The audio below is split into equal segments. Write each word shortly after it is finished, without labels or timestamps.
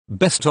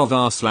Best of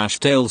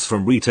r/Tales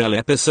from Retail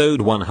episode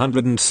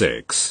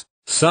 106.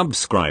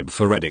 Subscribe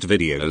for edit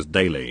videos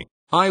daily.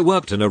 I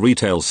worked in a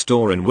retail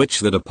store in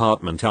which the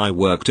department I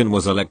worked in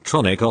was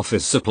electronic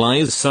office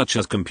supplies such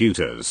as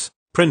computers,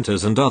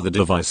 printers and other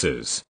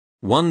devices.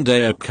 One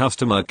day a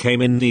customer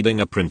came in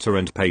needing a printer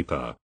and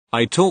paper.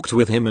 I talked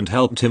with him and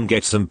helped him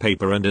get some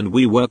paper and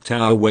we worked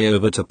our way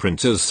over to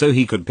printers so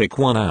he could pick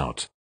one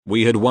out.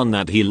 We had one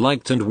that he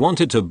liked and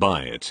wanted to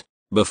buy it.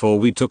 Before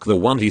we took the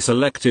one he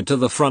selected to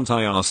the front,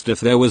 I asked if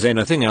there was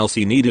anything else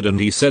he needed and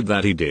he said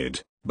that he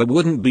did, but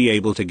wouldn't be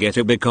able to get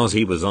it because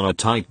he was on a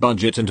tight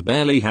budget and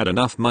barely had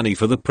enough money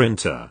for the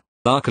printer.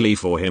 Luckily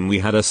for him, we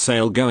had a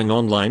sale going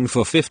online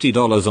for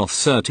 $50 off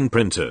certain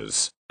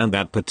printers, and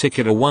that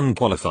particular one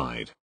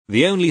qualified.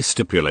 The only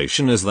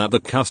stipulation is that the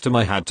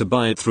customer had to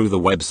buy it through the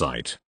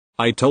website.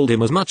 I told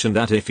him as much and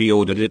that if he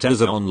ordered it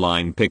as an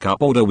online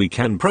pickup order we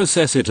can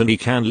process it and he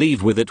can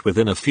leave with it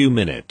within a few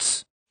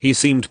minutes. He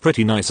seemed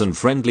pretty nice and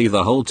friendly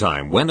the whole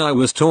time when I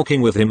was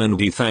talking with him and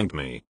he thanked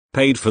me,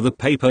 paid for the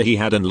paper he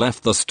had and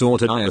left the store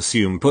to, I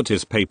assume, put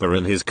his paper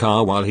in his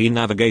car while he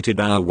navigated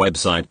our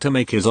website to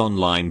make his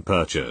online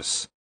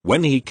purchase.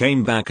 When he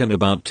came back and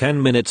about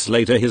 10 minutes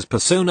later his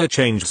persona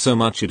changed so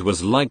much it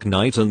was like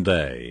night and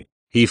day.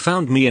 He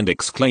found me and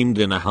exclaimed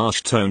in a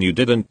harsh tone, "You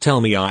didn't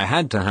tell me I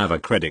had to have a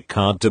credit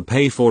card to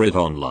pay for it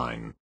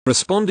online."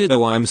 Responded,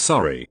 "Oh, I'm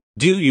sorry,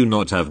 do you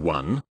not have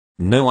one?"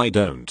 "No, I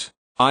don't.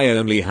 I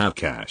only have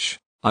cash.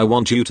 I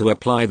want you to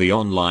apply the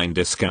online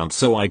discount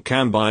so I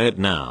can buy it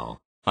now."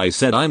 I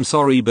said, "I'm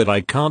sorry but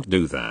I can't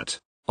do that.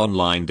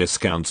 Online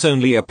discounts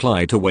only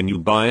apply to when you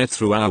buy it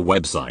through our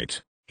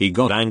website." He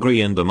got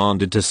angry and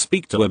demanded to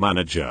speak to a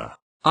manager.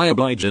 I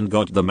obliged and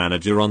got the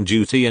manager on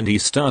duty and he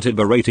started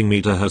berating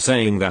me to her,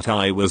 saying that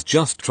I was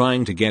just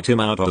trying to get him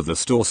out of the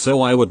store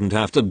so I wouldn't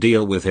have to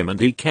deal with him, and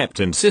he kept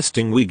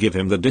insisting we give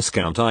him the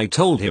discount. I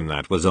told him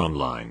that was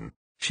online.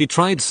 She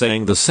tried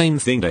saying the same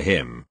thing to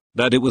him,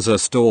 that it was a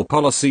store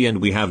policy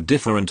and we have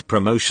different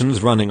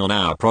promotions running on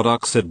our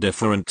products at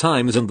different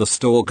times and the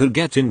store could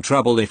get in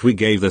trouble if we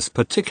gave this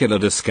particular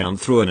discount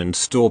through an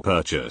in-store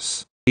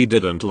purchase. He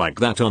didn't like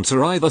that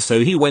answer either,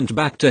 so he went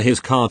back to his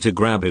car to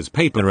grab his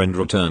paper and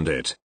returned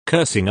it,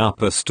 cursing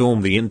up a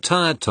storm the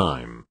entire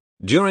time.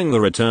 During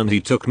the return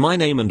he took my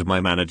name and my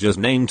manager's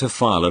name to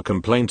file a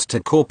complaint to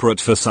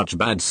corporate for such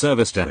bad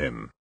service to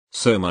him.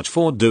 So much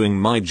for doing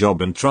my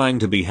job and trying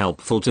to be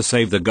helpful to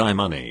save the guy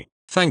money.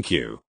 Thank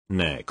you.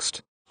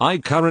 Next. I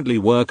currently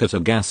work at a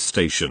gas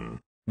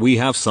station. We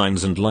have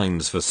signs and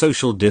lines for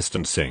social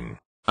distancing.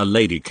 A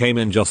lady came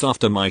in just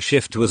after my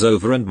shift was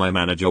over and my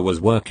manager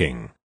was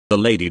working. The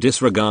lady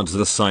disregards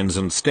the signs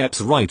and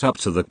steps right up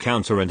to the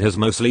counter and has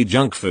mostly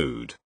junk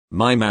food.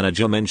 My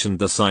manager mentioned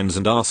the signs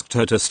and asked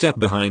her to step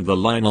behind the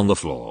line on the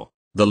floor.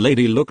 The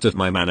lady looked at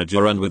my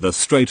manager and with a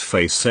straight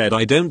face said,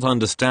 "I don't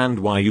understand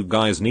why you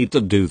guys need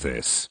to do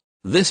this.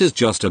 This is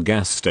just a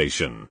gas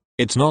station.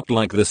 It's not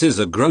like this is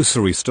a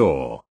grocery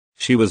store."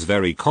 She was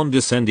very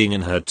condescending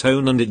in her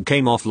tone and it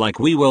came off like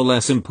we were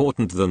less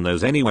important than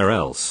those anywhere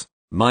else.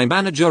 My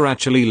manager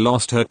actually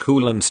lost her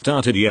cool and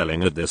started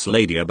yelling at this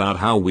lady about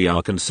how we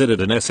are considered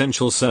an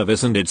essential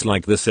service and it's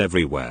like this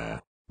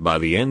everywhere. By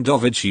the end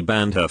of it she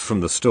banned her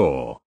from the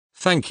store.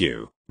 Thank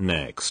you.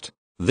 Next.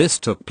 This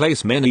took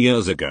place many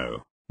years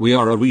ago. We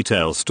are a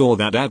retail store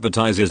that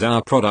advertises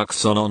our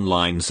products on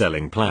online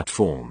selling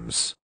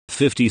platforms.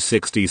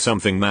 50-60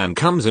 something man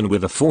comes in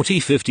with a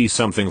 40-50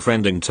 something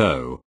friend in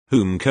tow,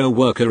 whom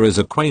co-worker is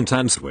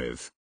acquaintance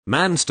with.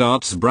 Man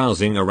starts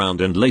browsing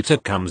around and later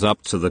comes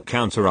up to the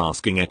counter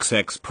asking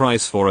XX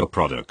price for a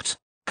product.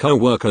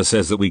 Co-worker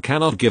says that we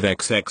cannot give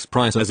XX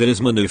price as it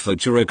is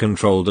manufacturer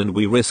controlled and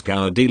we risk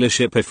our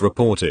dealership if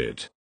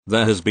reported.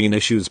 There has been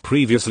issues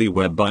previously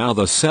whereby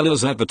other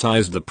sellers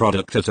advertised the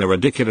product at a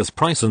ridiculous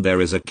price and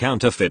there is a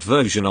counterfeit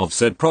version of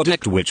said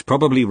product which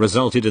probably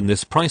resulted in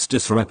this price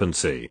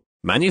discrepancy.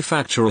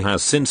 Manufacturer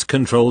has since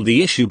controlled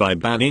the issue by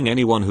banning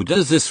anyone who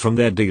does this from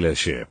their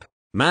dealership.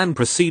 Man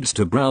proceeds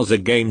to browse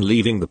again,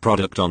 leaving the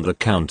product on the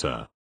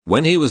counter.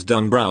 When he was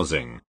done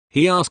browsing,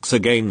 he asks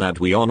again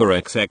that we honor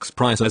XX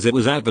price as it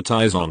was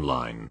advertised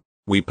online.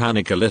 We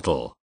panic a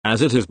little,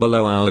 as it is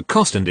below our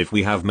cost and if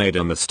we have made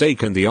a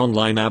mistake in the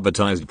online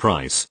advertised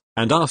price,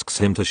 and asks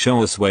him to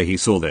show us where he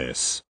saw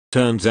this.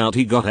 Turns out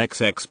he got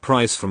XX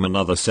price from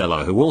another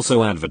seller who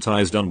also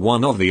advertised on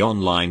one of the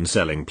online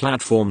selling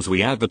platforms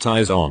we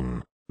advertise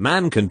on.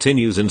 Man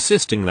continues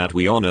insisting that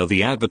we honor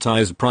the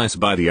advertised price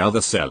by the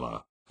other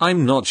seller.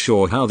 I'm not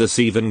sure how this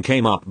even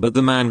came up, but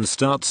the man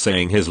starts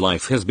saying his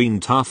life has been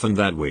tough and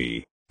that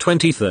we,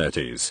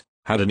 2030s,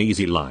 had an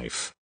easy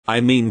life. I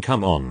mean,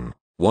 come on,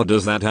 what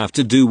does that have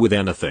to do with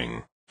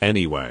anything?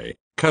 Anyway,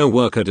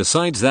 co-worker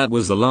decides that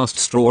was the last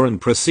straw and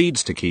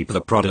proceeds to keep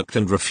the product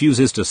and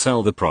refuses to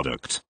sell the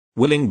product.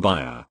 Willing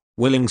buyer,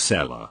 willing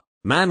seller.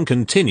 Man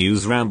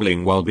continues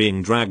rambling while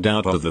being dragged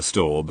out of the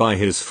store by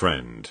his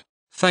friend.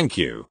 Thank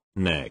you.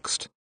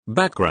 Next.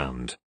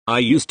 Background. I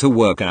used to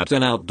work at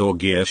an outdoor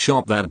gear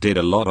shop that did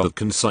a lot of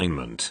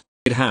consignment.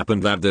 It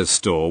happened that this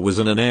store was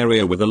in an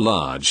area with a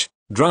large,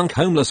 drunk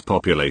homeless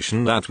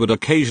population that would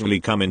occasionally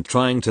come in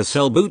trying to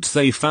sell boots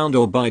they found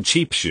or buy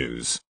cheap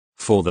shoes.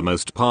 For the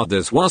most part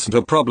this wasn't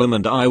a problem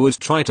and I would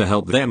try to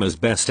help them as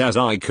best as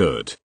I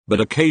could, but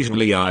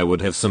occasionally I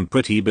would have some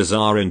pretty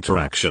bizarre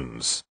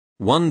interactions.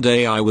 One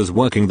day I was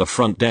working the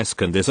front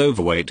desk and this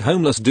overweight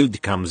homeless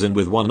dude comes in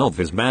with one of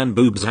his man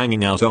boobs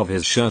hanging out of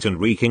his shirt and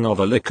reeking of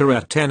a liquor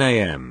at 10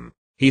 a.m.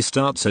 He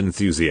starts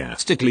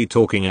enthusiastically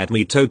talking at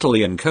me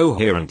totally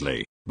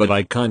incoherently, but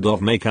I kind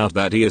of make out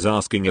that he is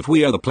asking if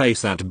we are the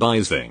place that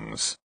buys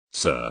things.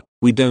 Sir,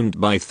 we don't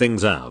buy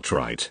things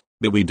outright,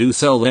 but we do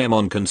sell them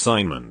on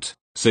consignment,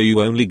 so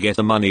you only get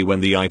the money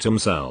when the item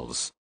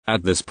sells.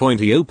 At this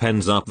point he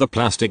opens up the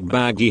plastic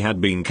bag he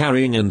had been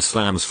carrying and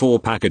slams 4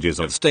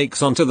 packages of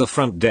steaks onto the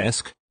front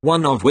desk,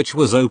 one of which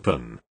was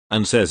open,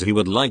 and says he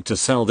would like to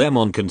sell them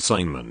on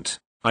consignment.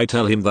 I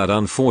tell him that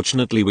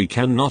unfortunately we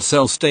cannot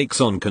sell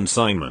steaks on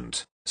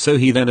consignment, so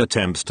he then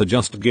attempts to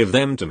just give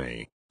them to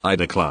me. I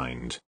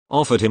declined,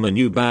 offered him a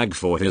new bag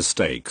for his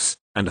steaks,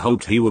 and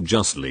hoped he would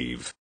just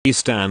leave. He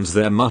stands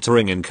there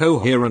muttering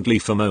incoherently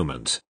for a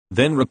moment,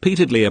 then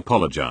repeatedly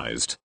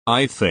apologized,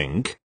 I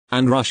think,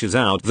 and rushes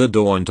out the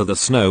door into the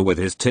snow with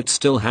his tits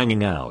still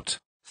hanging out.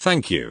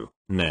 Thank you.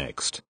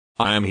 Next.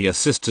 I am the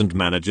assistant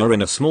manager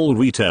in a small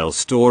retail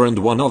store and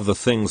one of the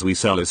things we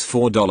sell is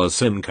 $4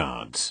 SIM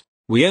cards.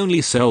 We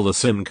only sell the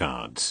SIM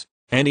cards.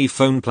 Any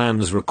phone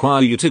plans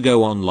require you to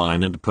go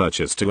online and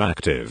purchase to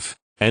active.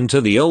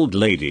 Enter the old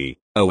lady,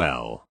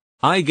 OL.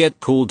 I get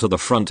called to the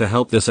front to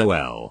help this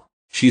OL.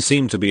 She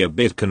seemed to be a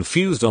bit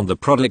confused on the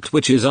product,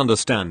 which is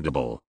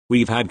understandable.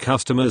 We've had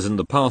customers in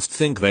the past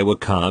think they were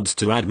cards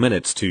to add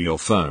minutes to your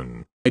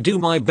phone. I do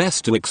my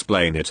best to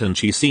explain it and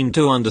she seemed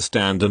to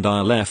understand and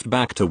I left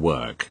back to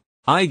work.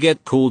 I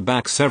get called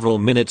back several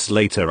minutes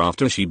later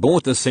after she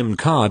bought the SIM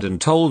card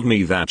and told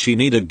me that she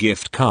need a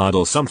gift card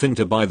or something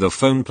to buy the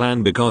phone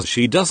plan because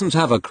she doesn't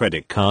have a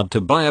credit card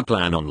to buy a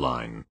plan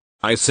online.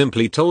 I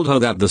simply told her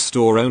that the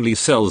store only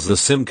sells the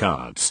SIM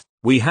cards.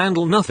 We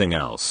handle nothing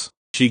else.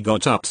 She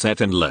got upset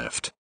and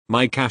left.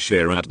 My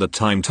cashier at the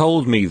time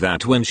told me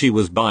that when she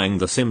was buying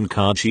the SIM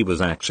card she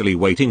was actually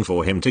waiting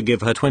for him to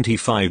give her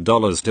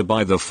 $25 to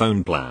buy the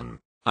phone plan.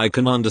 I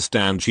can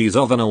understand she's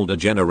of an older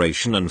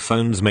generation and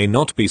phones may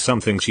not be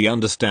something she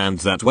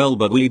understands that well,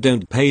 but we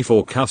don't pay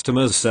for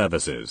customers'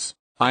 services.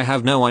 I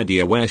have no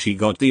idea where she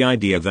got the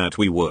idea that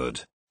we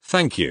would.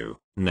 Thank you.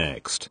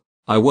 Next.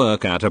 I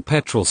work at a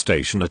petrol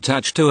station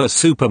attached to a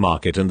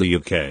supermarket in the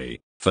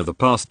UK. For the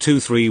past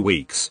 2-3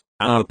 weeks,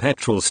 our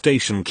petrol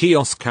station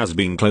kiosk has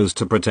been closed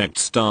to protect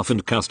staff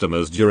and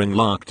customers during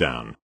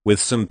lockdown,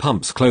 with some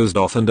pumps closed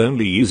off and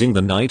only using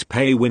the night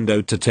pay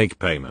window to take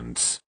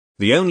payments.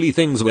 The only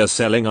things we're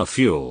selling are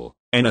fuel,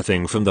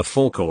 anything from the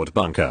forecourt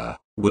bunker,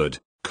 wood,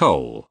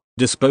 coal,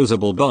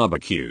 disposable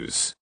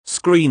barbecues,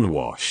 screen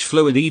wash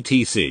fluid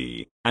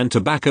etc., and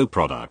tobacco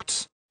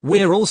products.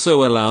 We're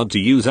also allowed to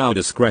use our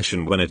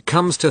discretion when it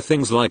comes to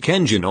things like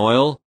engine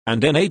oil,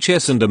 and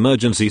NHS and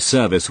emergency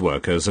service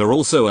workers are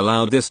also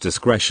allowed this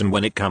discretion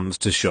when it comes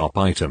to shop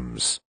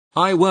items.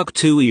 I work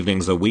 2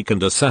 evenings a week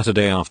and a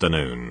Saturday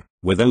afternoon,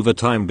 with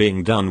overtime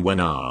being done when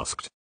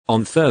asked.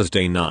 On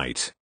Thursday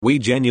night, we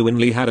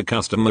genuinely had a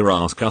customer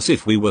ask us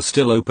if we were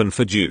still open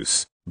for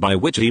juice, by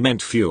which he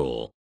meant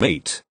fuel.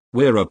 Wait,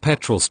 we're a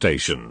petrol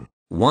station.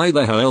 Why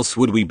the hell else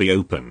would we be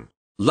open?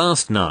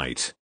 Last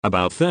night,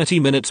 about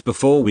 30 minutes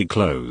before we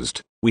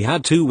closed, we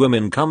had 2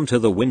 women come to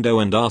the window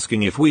and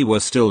asking if we were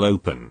still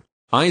open.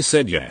 I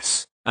said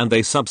yes, and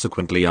they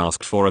subsequently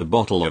asked for a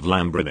bottle of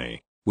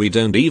Lambrini. We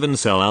don't even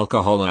sell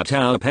alcohol at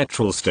our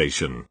petrol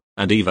station,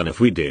 and even if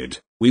we did,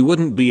 we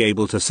wouldn't be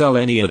able to sell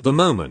any at the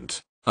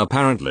moment.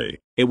 Apparently,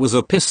 it was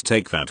a piss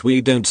take that we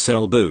don't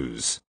sell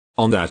booze.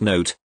 On that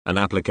note, an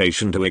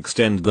application to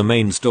extend the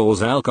main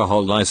store's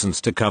alcohol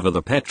license to cover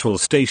the petrol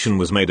station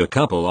was made a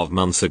couple of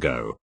months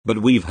ago, but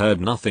we've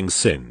heard nothing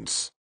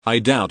since. I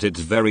doubt it's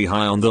very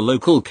high on the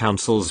local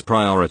council's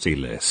priority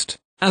list.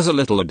 As a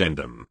little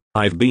addendum,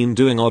 I've been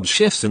doing odd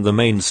shifts in the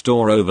main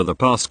store over the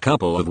past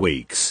couple of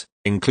weeks,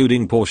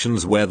 including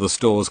portions where the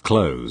store's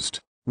closed,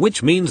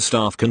 which means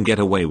staff can get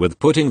away with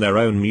putting their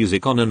own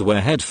music on and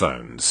wear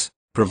headphones,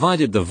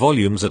 provided the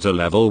volume's at a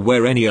level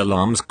where any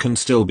alarms can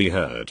still be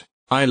heard.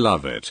 I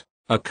love it.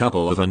 A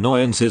couple of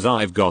annoyances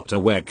I've got are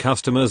where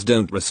customers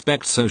don't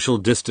respect social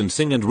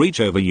distancing and reach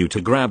over you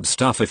to grab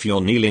stuff if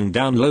you're kneeling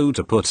down low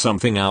to put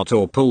something out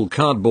or pull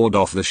cardboard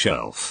off the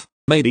shelf.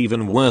 Made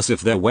even worse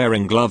if they're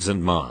wearing gloves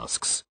and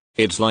masks.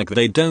 It's like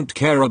they don't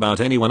care about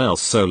anyone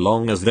else so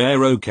long as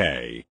they're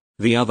okay.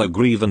 The other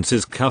grievance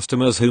is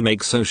customers who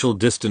make social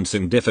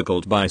distancing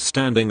difficult by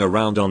standing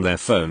around on their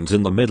phones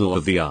in the middle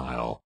of the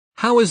aisle.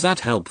 How is that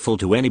helpful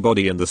to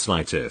anybody in the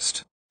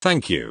slightest?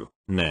 Thank you.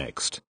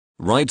 Next.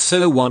 Right,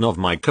 so one of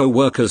my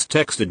co-workers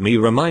texted me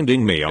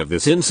reminding me of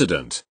this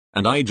incident,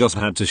 and I just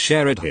had to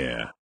share it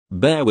here.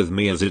 Bear with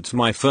me as it's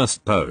my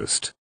first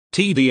post.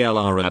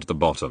 TDLR at the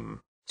bottom.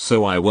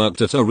 So I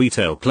worked at a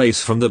retail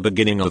place from the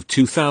beginning of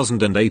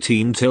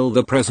 2018 till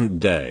the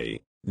present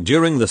day.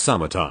 During the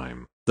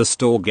summertime, the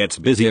store gets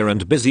busier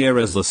and busier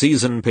as the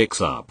season picks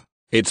up.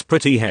 It's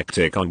pretty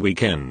hectic on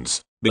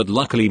weekends, but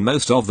luckily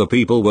most of the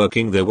people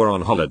working there were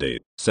on holiday,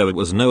 so it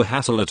was no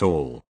hassle at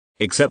all.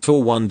 Except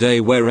for one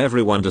day where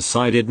everyone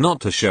decided not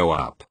to show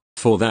up.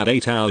 For that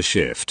 8-hour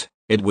shift,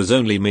 it was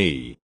only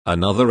me,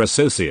 another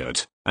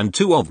associate, and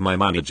 2 of my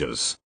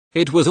managers.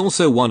 It was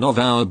also one of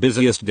our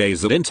busiest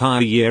days that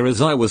entire year, as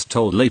I was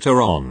told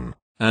later on.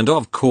 And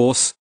of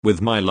course,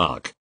 with my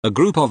luck, a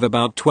group of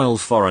about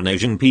 12 foreign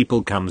Asian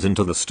people comes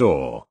into the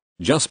store,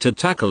 just to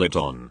tackle it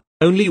on.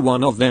 Only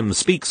one of them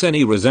speaks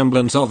any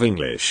resemblance of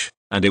English,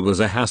 and it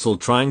was a hassle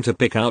trying to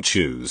pick out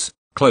shoes,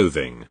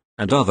 clothing,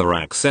 and other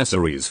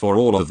accessories for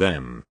all of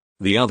them.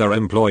 The other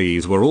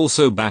employees were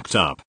also backed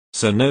up,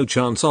 so no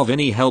chance of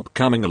any help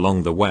coming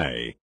along the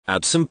way.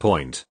 At some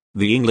point,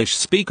 the English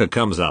speaker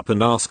comes up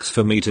and asks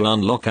for me to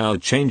unlock our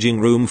changing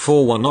room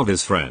for one of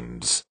his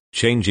friends.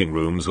 Changing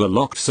rooms were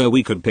locked so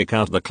we could pick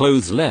out the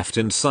clothes left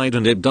inside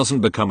and it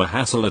doesn't become a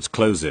hassle at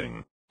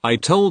closing. I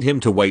told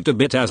him to wait a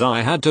bit as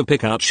I had to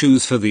pick out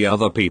shoes for the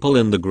other people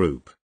in the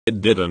group.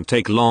 It didn't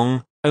take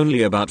long,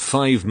 only about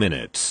 5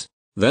 minutes.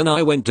 Then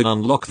I went to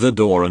unlock the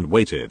door and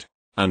waited.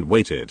 And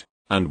waited.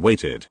 And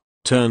waited.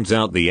 Turns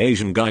out the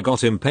Asian guy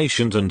got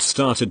impatient and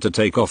started to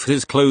take off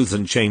his clothes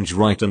and change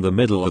right in the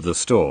middle of the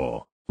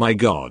store. My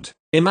god,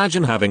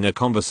 imagine having a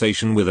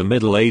conversation with a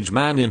middle-aged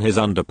man in his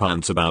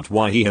underpants about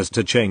why he has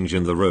to change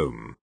in the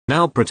room.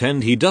 Now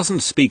pretend he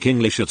doesn't speak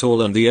English at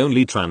all and the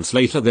only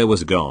translator there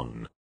was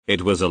gone.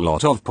 It was a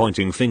lot of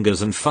pointing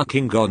fingers and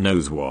fucking god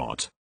knows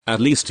what. At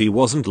least he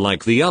wasn't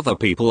like the other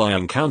people I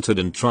encountered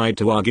and tried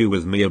to argue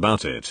with me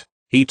about it.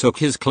 He took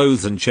his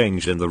clothes and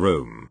changed in the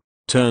room.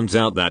 Turns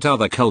out that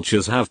other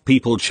cultures have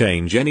people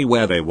change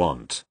anywhere they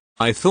want.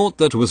 I thought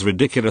that was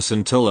ridiculous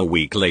until a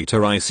week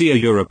later I see a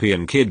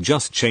European kid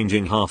just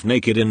changing half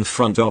naked in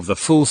front of the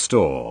full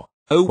store.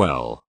 Oh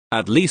well,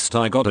 at least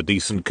I got a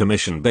decent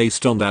commission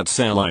based on that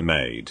sale I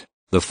made.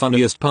 The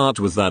funniest part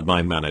was that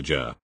my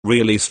manager,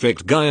 really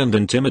strict guy and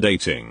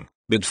intimidating,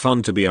 but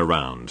fun to be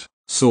around,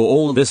 saw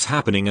all this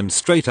happening and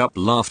straight up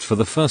laughed for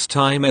the first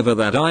time ever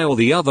that I or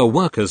the other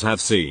workers have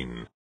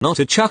seen. Not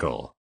a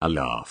chuckle, a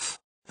laugh.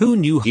 Who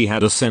knew he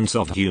had a sense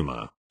of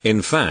humor?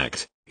 In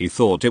fact, he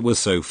thought it was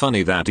so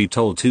funny that he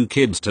told 2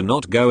 kids to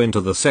not go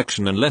into the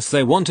section unless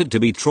they wanted to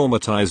be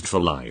traumatized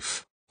for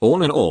life.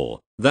 All in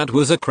all, that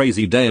was a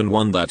crazy day and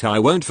one that I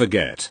won't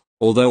forget.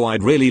 Although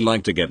I'd really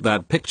like to get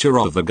that picture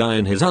of the guy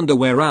in his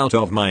underwear out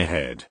of my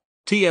head.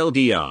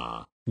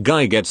 TLDR.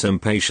 Guy gets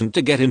impatient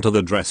to get into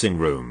the dressing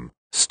room,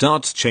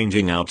 starts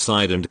changing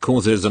outside and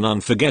causes an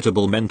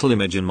unforgettable mental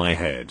image in my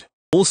head.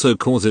 Also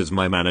causes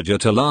my manager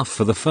to laugh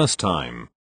for the first time.